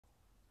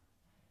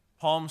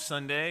Palm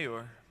Sunday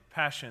or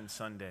Passion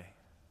Sunday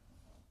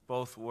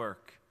both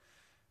work,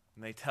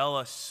 and they tell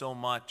us so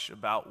much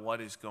about what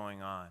is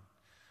going on.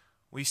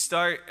 We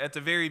start at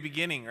the very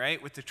beginning,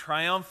 right, with the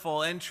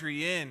triumphal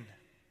entry in,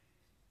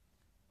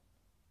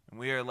 and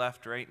we are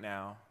left right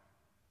now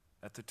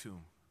at the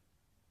tomb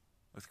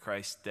with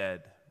Christ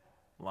dead,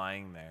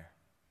 lying there.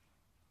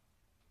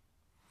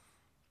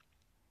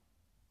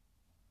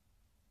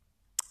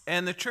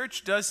 And the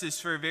church does this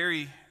for a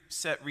very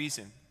set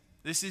reason.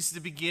 This is the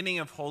beginning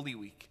of Holy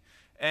Week.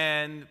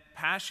 And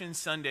Passion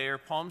Sunday or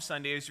Palm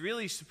Sunday is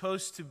really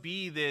supposed to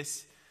be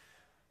this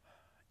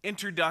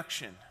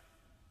introduction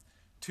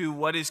to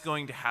what is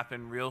going to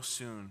happen real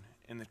soon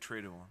in the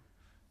Triduum,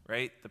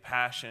 right? The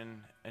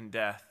passion and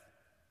death,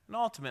 and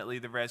ultimately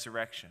the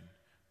resurrection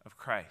of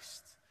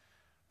Christ.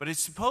 But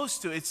it's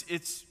supposed to,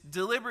 it's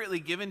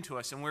deliberately given to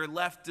us, and we're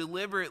left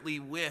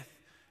deliberately with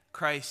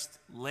Christ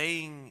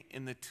laying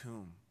in the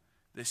tomb,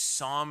 this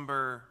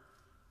somber,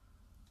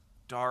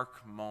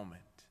 dark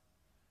moment,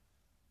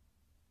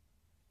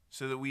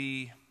 so that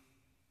we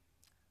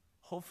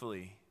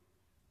hopefully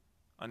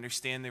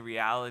understand the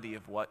reality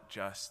of what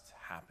just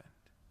happened.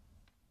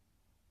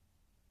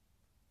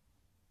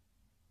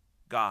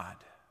 God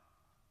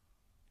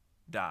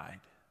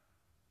died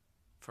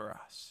for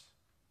us.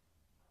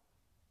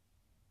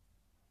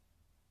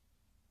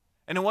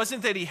 And it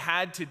wasn't that he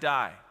had to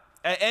die.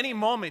 At any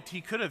moment,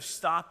 he could have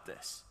stopped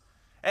this.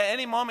 At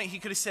any moment, he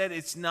could have said,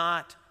 it's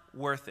not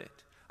worth it.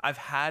 I've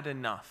had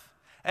enough.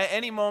 At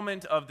any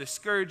moment of the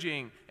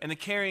scourging and the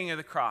carrying of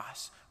the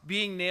cross,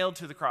 being nailed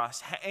to the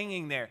cross,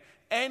 hanging there,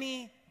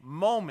 any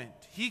moment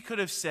he could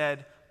have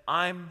said,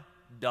 I'm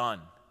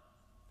done.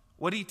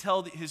 What did he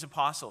tell his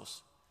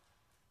apostles?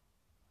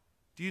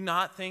 Do you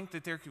not think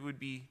that there would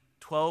be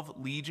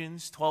 12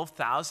 legions,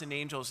 12,000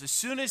 angels? As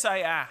soon as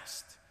I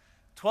asked,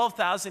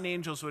 12,000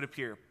 angels would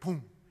appear,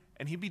 boom,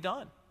 and he'd be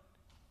done.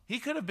 He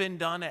could have been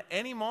done at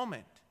any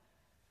moment.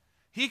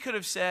 He could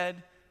have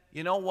said,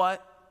 you know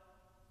what?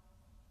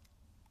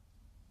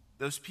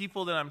 Those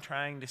people that I'm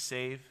trying to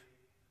save,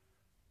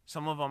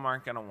 some of them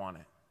aren't going to want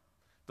it.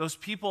 Those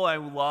people I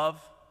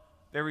love,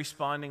 they're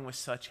responding with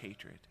such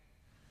hatred.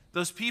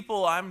 Those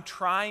people I'm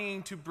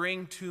trying to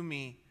bring to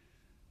me,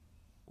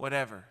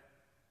 whatever.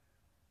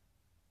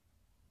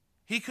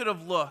 He could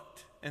have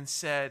looked and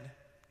said,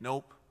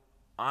 nope,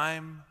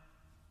 I'm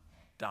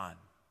done.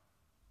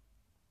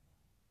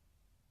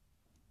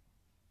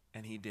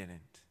 And he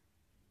didn't.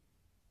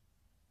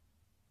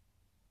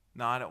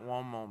 Not at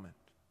one moment.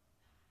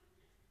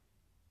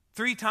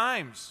 3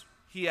 times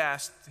he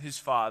asked his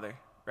Father,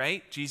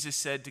 right? Jesus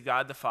said to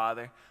God the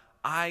Father,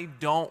 I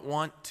don't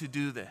want to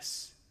do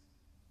this.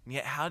 And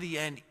yet how do you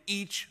end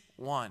each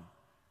one?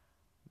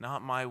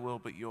 Not my will,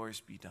 but yours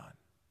be done.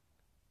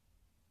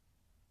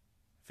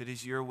 If it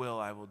is your will,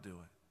 I will do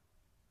it.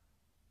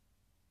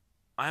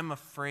 I'm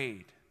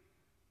afraid,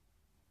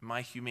 in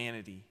my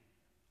humanity,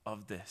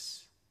 of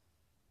this.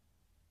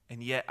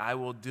 And yet I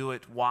will do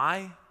it.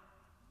 Why?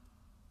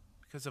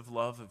 Because of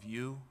love of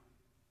you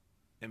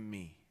and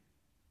me.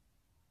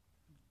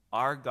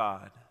 Our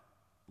God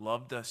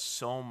loved us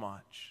so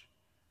much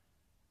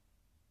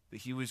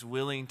that he was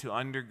willing to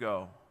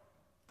undergo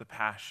the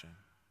passion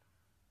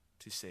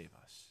to save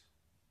us.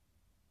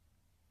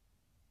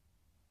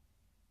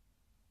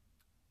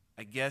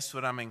 I guess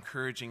what I'm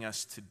encouraging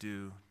us to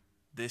do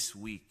this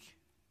week,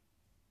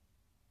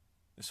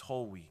 this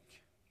whole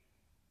week,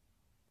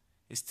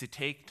 is to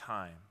take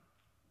time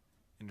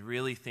and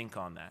really think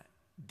on that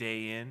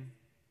day in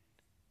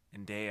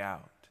and day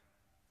out.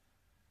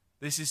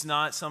 This is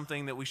not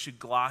something that we should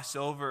gloss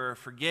over or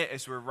forget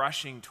as we're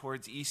rushing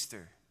towards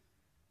Easter.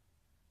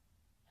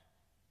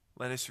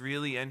 Let us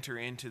really enter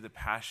into the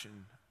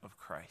passion of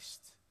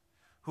Christ,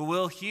 who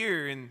we'll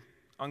hear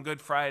on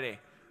Good Friday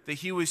that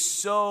he was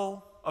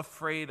so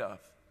afraid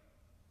of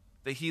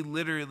that he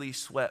literally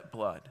sweat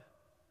blood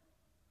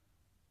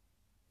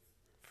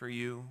for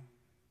you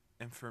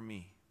and for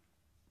me.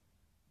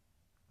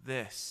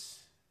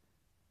 This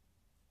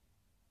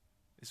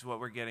is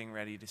what we're getting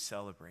ready to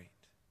celebrate.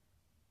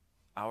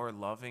 Our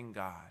loving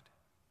God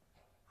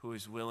who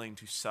is willing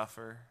to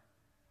suffer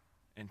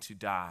and to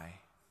die,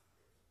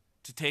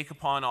 to take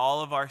upon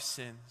all of our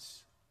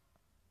sins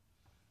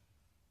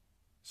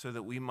so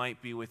that we might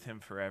be with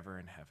him forever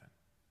in heaven.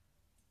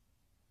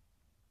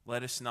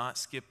 Let us not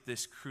skip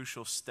this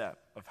crucial step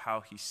of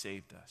how he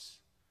saved us,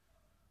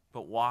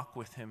 but walk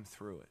with him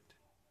through it.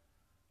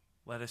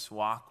 Let us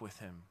walk with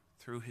him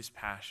through his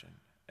passion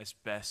as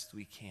best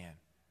we can,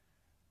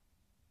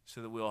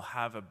 so that we'll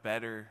have a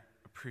better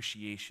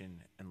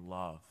appreciation and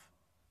love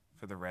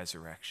for the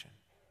resurrection,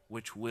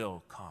 which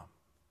will come.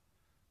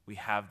 We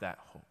have that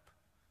hope.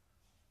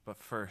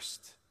 But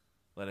first,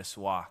 let us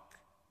walk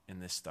in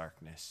this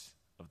darkness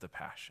of the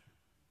passion.